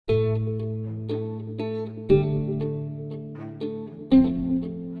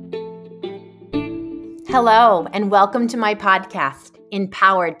Hello, and welcome to my podcast,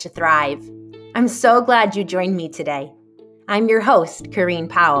 Empowered to Thrive. I'm so glad you joined me today. I'm your host, Corrine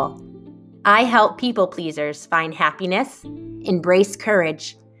Powell. I help people pleasers find happiness, embrace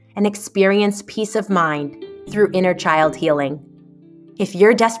courage, and experience peace of mind through inner child healing. If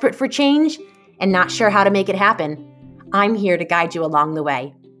you're desperate for change and not sure how to make it happen, I'm here to guide you along the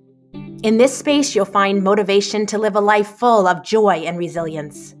way. In this space, you'll find motivation to live a life full of joy and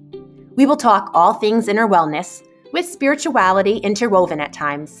resilience. We will talk all things inner wellness, with spirituality interwoven at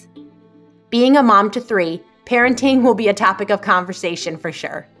times. Being a mom to 3, parenting will be a topic of conversation for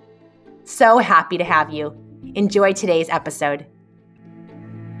sure. So happy to have you. Enjoy today's episode.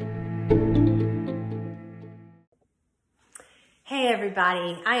 Hey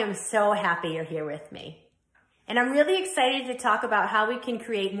everybody, I am so happy you're here with me. And I'm really excited to talk about how we can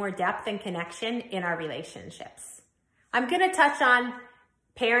create more depth and connection in our relationships. I'm going to touch on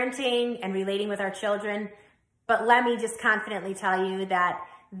parenting and relating with our children, but let me just confidently tell you that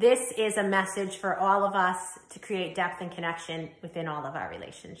this is a message for all of us to create depth and connection within all of our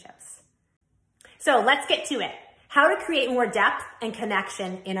relationships. So let's get to it. How to create more depth and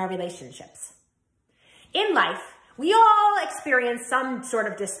connection in our relationships. In life, we all experience some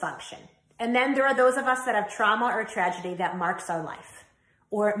sort of dysfunction. And then there are those of us that have trauma or tragedy that marks our life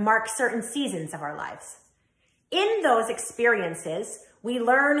or marks certain seasons of our lives. In those experiences, we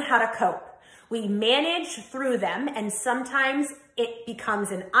learn how to cope. We manage through them, and sometimes it becomes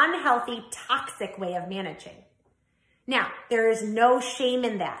an unhealthy, toxic way of managing. Now, there is no shame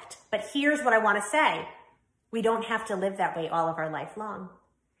in that, but here's what I want to say. We don't have to live that way all of our life long.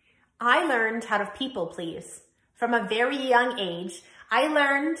 I learned how to people please. From a very young age, I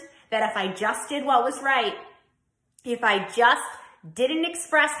learned that if I just did what was right, if I just didn't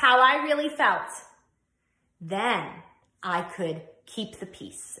express how I really felt, then I could keep the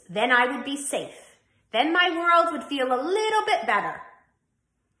peace. Then I would be safe. Then my world would feel a little bit better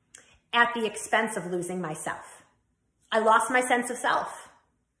at the expense of losing myself. I lost my sense of self.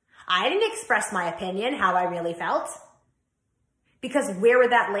 I didn't express my opinion, how I really felt. Because where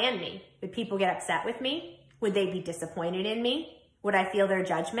would that land me? Would people get upset with me? Would they be disappointed in me? Would I feel their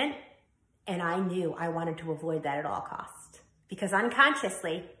judgment? And I knew I wanted to avoid that at all costs. Because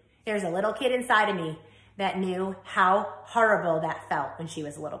unconsciously, there's a little kid inside of me that knew how horrible that felt when she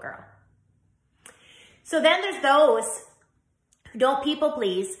was a little girl. So then there's those who don't people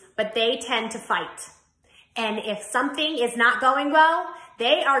please, but they tend to fight. And if something is not going well,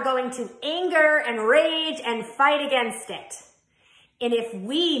 they are going to anger and rage and fight against it. And if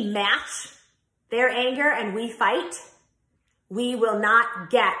we match their anger and we fight, we will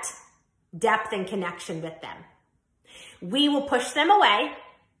not get depth and connection with them. We will push them away,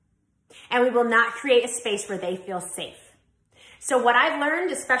 and we will not create a space where they feel safe. So what I've learned,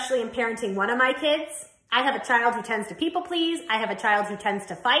 especially in parenting one of my kids, I have a child who tends to people please, I have a child who tends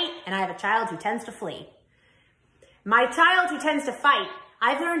to fight, and I have a child who tends to flee. My child who tends to fight,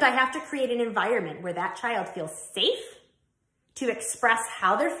 I've learned I have to create an environment where that child feels safe to express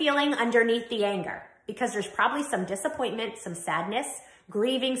how they're feeling underneath the anger, because there's probably some disappointment, some sadness,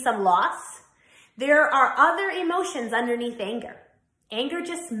 grieving some loss. There are other emotions underneath anger. Anger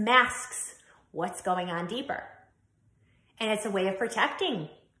just masks what's going on deeper. And it's a way of protecting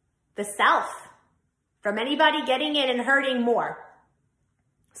the self from anybody getting in and hurting more.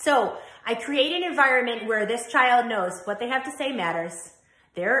 So I create an environment where this child knows what they have to say matters.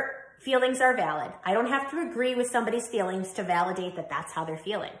 Their feelings are valid. I don't have to agree with somebody's feelings to validate that that's how they're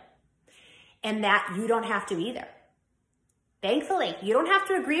feeling. And that you don't have to either. Thankfully, you don't have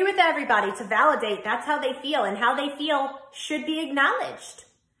to agree with everybody to validate that's how they feel, and how they feel should be acknowledged.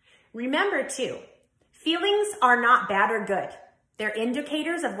 Remember too, feelings are not bad or good. They're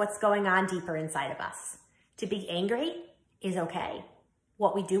indicators of what's going on deeper inside of us. To be angry is okay.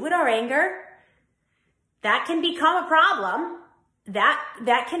 What we do with our anger, that can become a problem.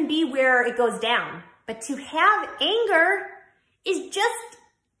 That can be where it goes down. But to have anger is just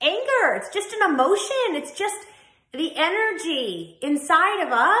anger. It's just an emotion. It's just the energy inside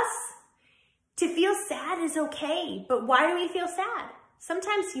of us. To feel sad is okay, but why do we feel sad?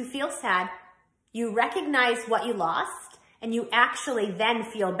 Sometimes you feel sad, you recognize what you lost, and you actually then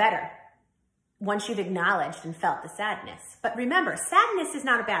feel better once you've acknowledged and felt the sadness. But remember, sadness is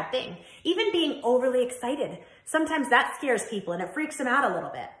not a bad thing. Even being overly excited, sometimes that scares people and it freaks them out a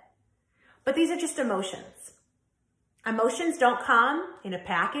little bit. But these are just emotions. Emotions don't come in a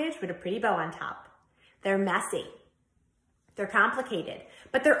package with a pretty bow on top. They're messy. They're complicated,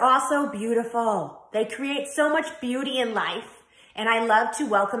 but they're also beautiful. They create so much beauty in life, and I love to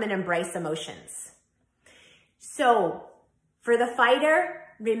welcome and embrace emotions. So for the fighter,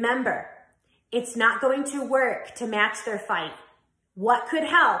 remember, It's not going to work to match their fight. What could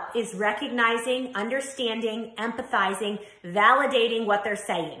help is recognizing, understanding, empathizing, validating what they're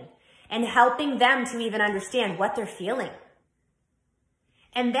saying, and helping them to even understand what they're feeling.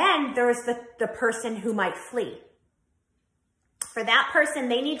 And then there's the person who might flee. For that person,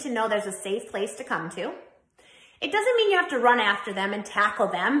 they need to know there's a safe place to come to. It doesn't mean you have to run after them and tackle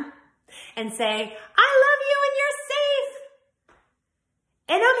them and say, I love you and you're safe.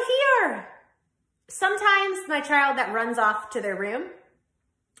 And I'm here. Sometimes my child that runs off to their room,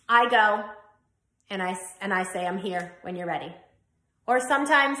 I go and I say, I'm here when you're ready. Or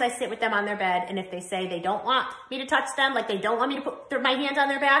sometimes I sit with them on their bed, and if they say they don't want me to touch them, like they don't want me to put my hand on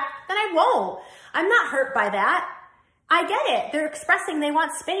their back, then I won't. I'm not hurt by that. I get it. They're expressing they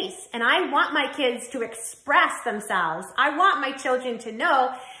want space, and I want my kids to express themselves. I want my children to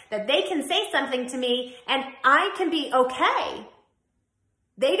know that they can say something to me and I can be okay.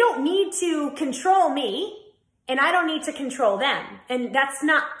 They don't need to control me, and I don't need to control them. And that's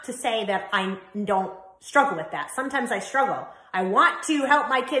not to say that I don't struggle with that. Sometimes I struggle. I want to help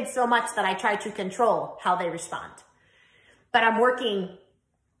my kids so much that I try to control how they respond. But I'm working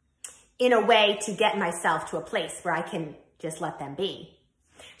in a way to get myself to a place where I can just let them be.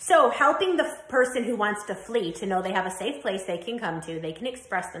 So helping the person who wants to flee to know they have a safe place they can come to, they can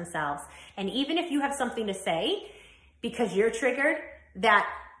express themselves. And even if you have something to say because you're triggered, that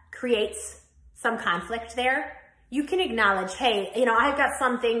creates some conflict there, you can acknowledge, hey, I've got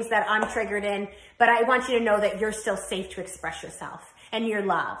some things that I'm triggered in, but I want you to know that you're still safe to express yourself and you're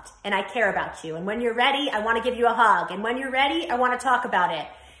loved and I care about you. And when you're ready, I want to give you a hug. And when you're ready, I want to talk about it.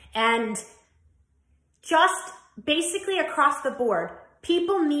 And just basically across the board,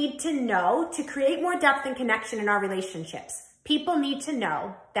 people need to know, to create more depth and connection in our relationships, people need to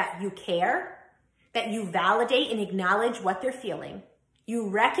know that you care, that you validate and acknowledge what they're feeling. You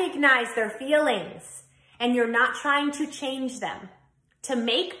recognize their feelings, and you're not trying to change them. To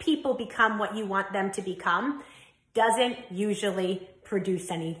make people become what you want them to become doesn't usually produce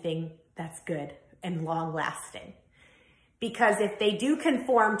anything that's good and long lasting. Because if they do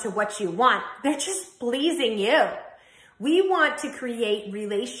conform to what you want, they're just pleasing you. We want to create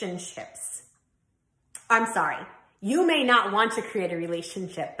relationships. I'm sorry, you may not want to create a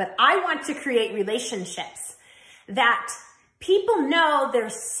relationship, but I want to create relationships that people know they're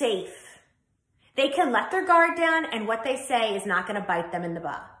safe. They can let their guard down and what they say is not going to bite them in the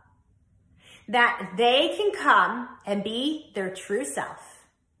butt. That they can come and be their true self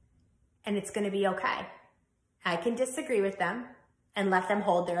and it's going to be okay. I can disagree with them and let them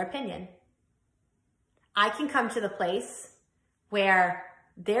hold their opinion. I can come to the place where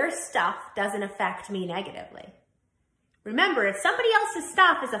their stuff doesn't affect me negatively. Remember, if somebody else's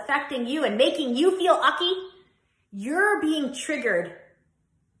stuff is affecting you and making you feel ucky, you're being triggered.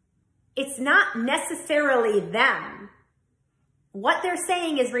 It's not necessarily them. What they're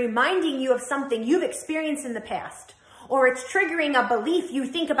saying is reminding you of something you've experienced in the past, or it's triggering a belief you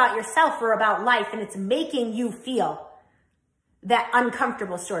think about yourself or about life, and it's making you feel that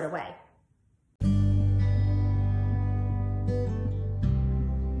uncomfortable sort of way.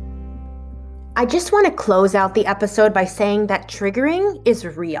 I just want to close out the episode by saying that triggering is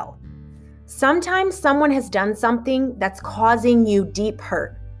real. Sometimes someone has done something that's causing you deep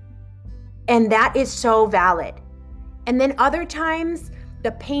hurt. And that is so valid. And then other times,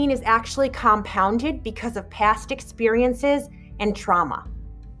 the pain is actually compounded because of past experiences and trauma.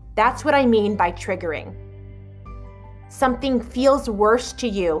 That's what I mean by triggering. Something feels worse to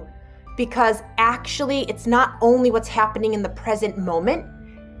you because actually it's not only what's happening in the present moment,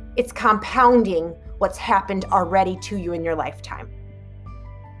 it's compounding what's happened already to you in your lifetime.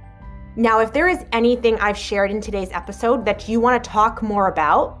 Now, if there is anything I've shared in today's episode that you want to talk more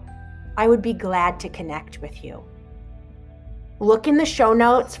about, I would be glad to connect with you. Look in the show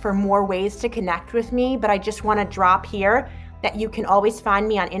notes for more ways to connect with me, but I just want to drop here that you can always find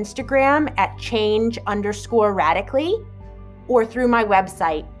me on Instagram at change_radically or through my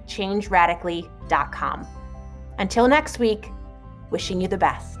website, changeradically.com. Until next week, wishing you the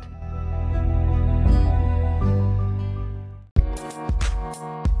best.